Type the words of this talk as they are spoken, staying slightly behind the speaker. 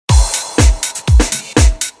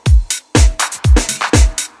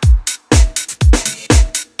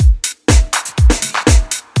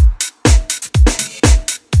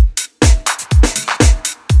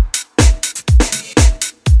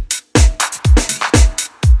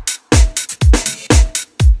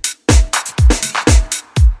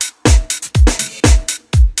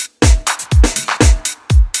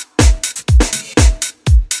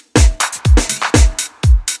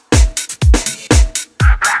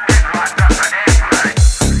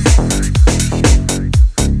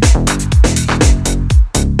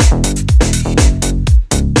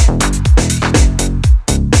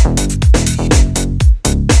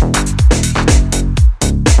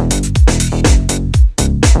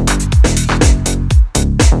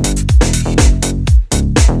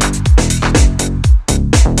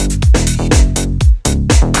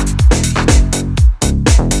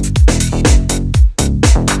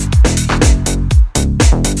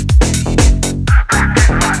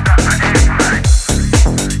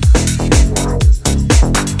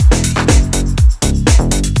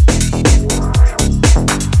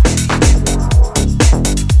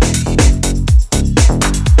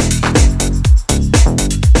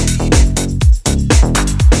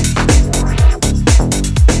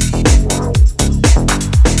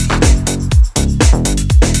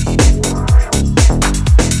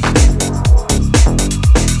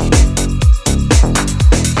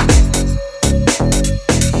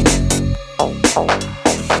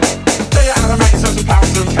They animate yourself to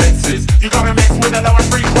pounds and pences. You gotta mix with the lower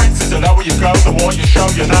frequencies. The lower you go, the more you show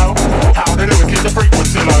you know how to do it, keep the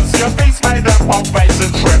frequency low. See your beats made up of bass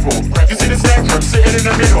and treble. You see the snare drum sitting in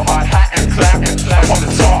the middle, hi-hat and clap on the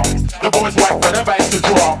top. The boys wait for the bass to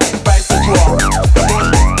drop, bass to drop. The boys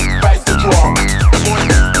bass to drop, the boys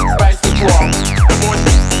bass to drop, the boys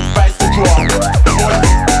bass to drop, the boys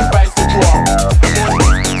bass to drop, the boys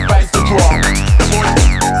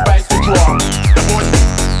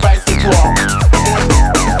bass to drop, the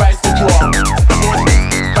boys bass to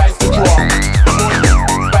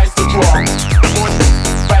drop, the boys bass to drop, the boys bass to drop, the boys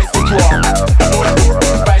bass to drop, the boys bass to drop, the boys bass to drop, the boys bass to drop,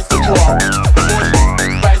 the boys bass to drop,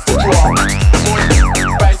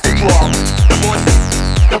 the boys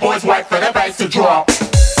bass to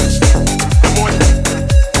drop, the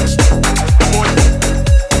boys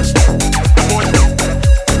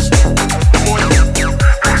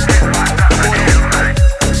wait for the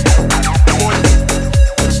bass to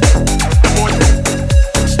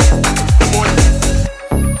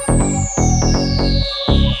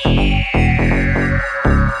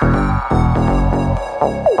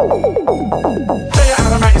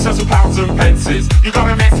You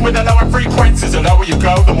gotta mix with the lower frequencies. The lower you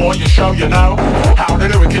go, the more you show you know how to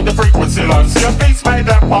do it, keep the frequency low. See your beats made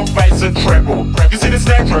up of bass and treble. You see the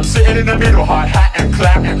snare drum sitting in the middle, hi-hat and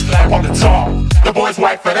clap on the top. The boys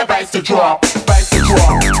wait for the bass to drop,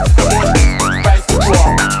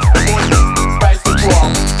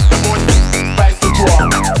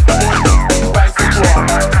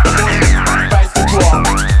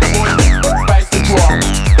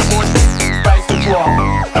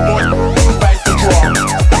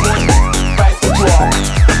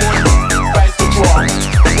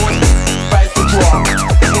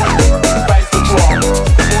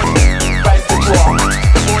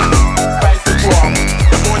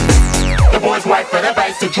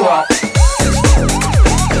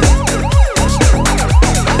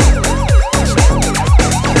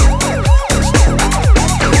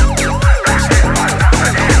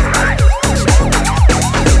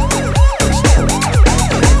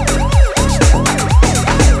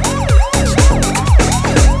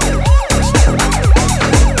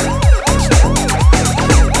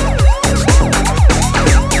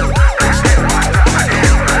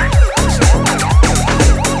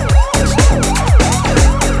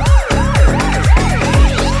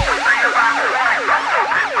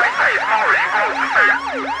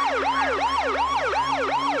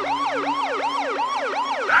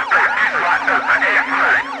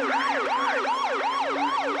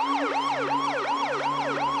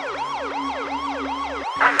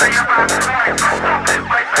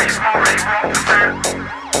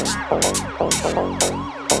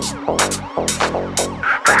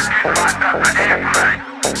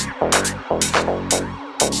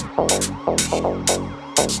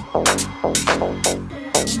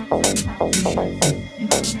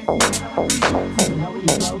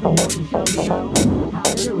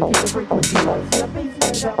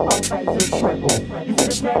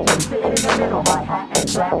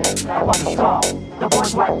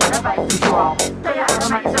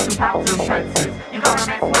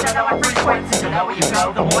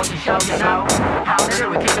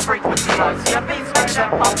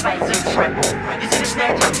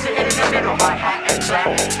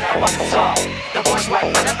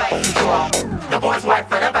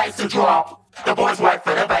 to drop. The boys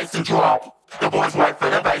bass to drop, the boys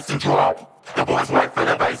bass to drop, the boys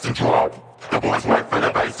bass to drop, the boys bass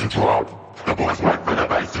to drop, the boys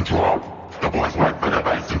bass to drop, the boys bass to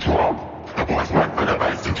drop, the boys bass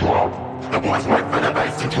to drop, the boys bass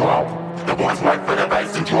to drop, the boys bass to drop, the boys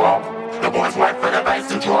bass to drop, the boys bass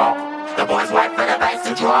to drop, the boys bass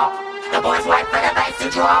to drop, the boys bass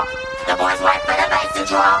to drop, the boys bass to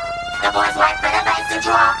drop, the boys wait for the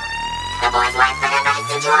bass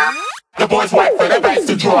to drop. The boys wait for the bass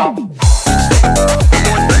to drop.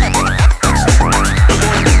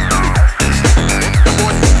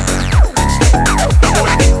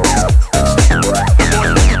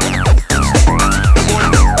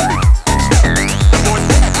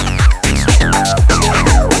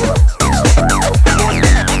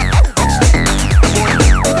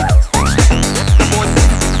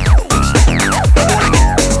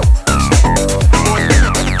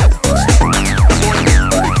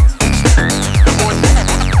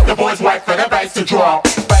 Wait for the bass to drop.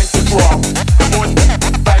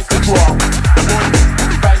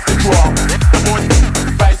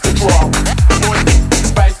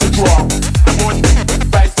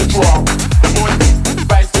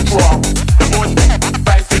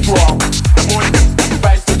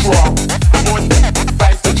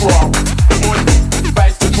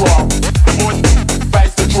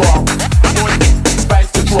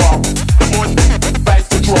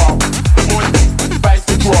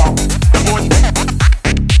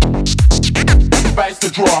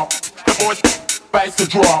 bass to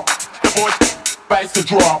drop, the voice, bass to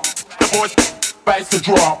drop, the voice, bass to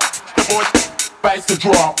drop, the voice, bass to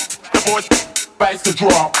drop, the voice, bass to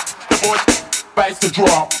drop, the voice, bass to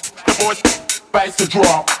drop, the voice, bass to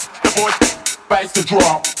drop, the voice, bass to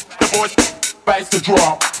drop, the voice, bass to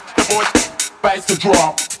drop, the voice, bass to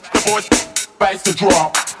drop, the voice, bass to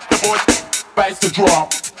drop, the voice, bass to drop,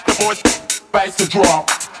 the voice, bass to drop,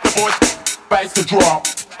 the voice, bass to drop,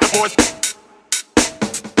 the voice.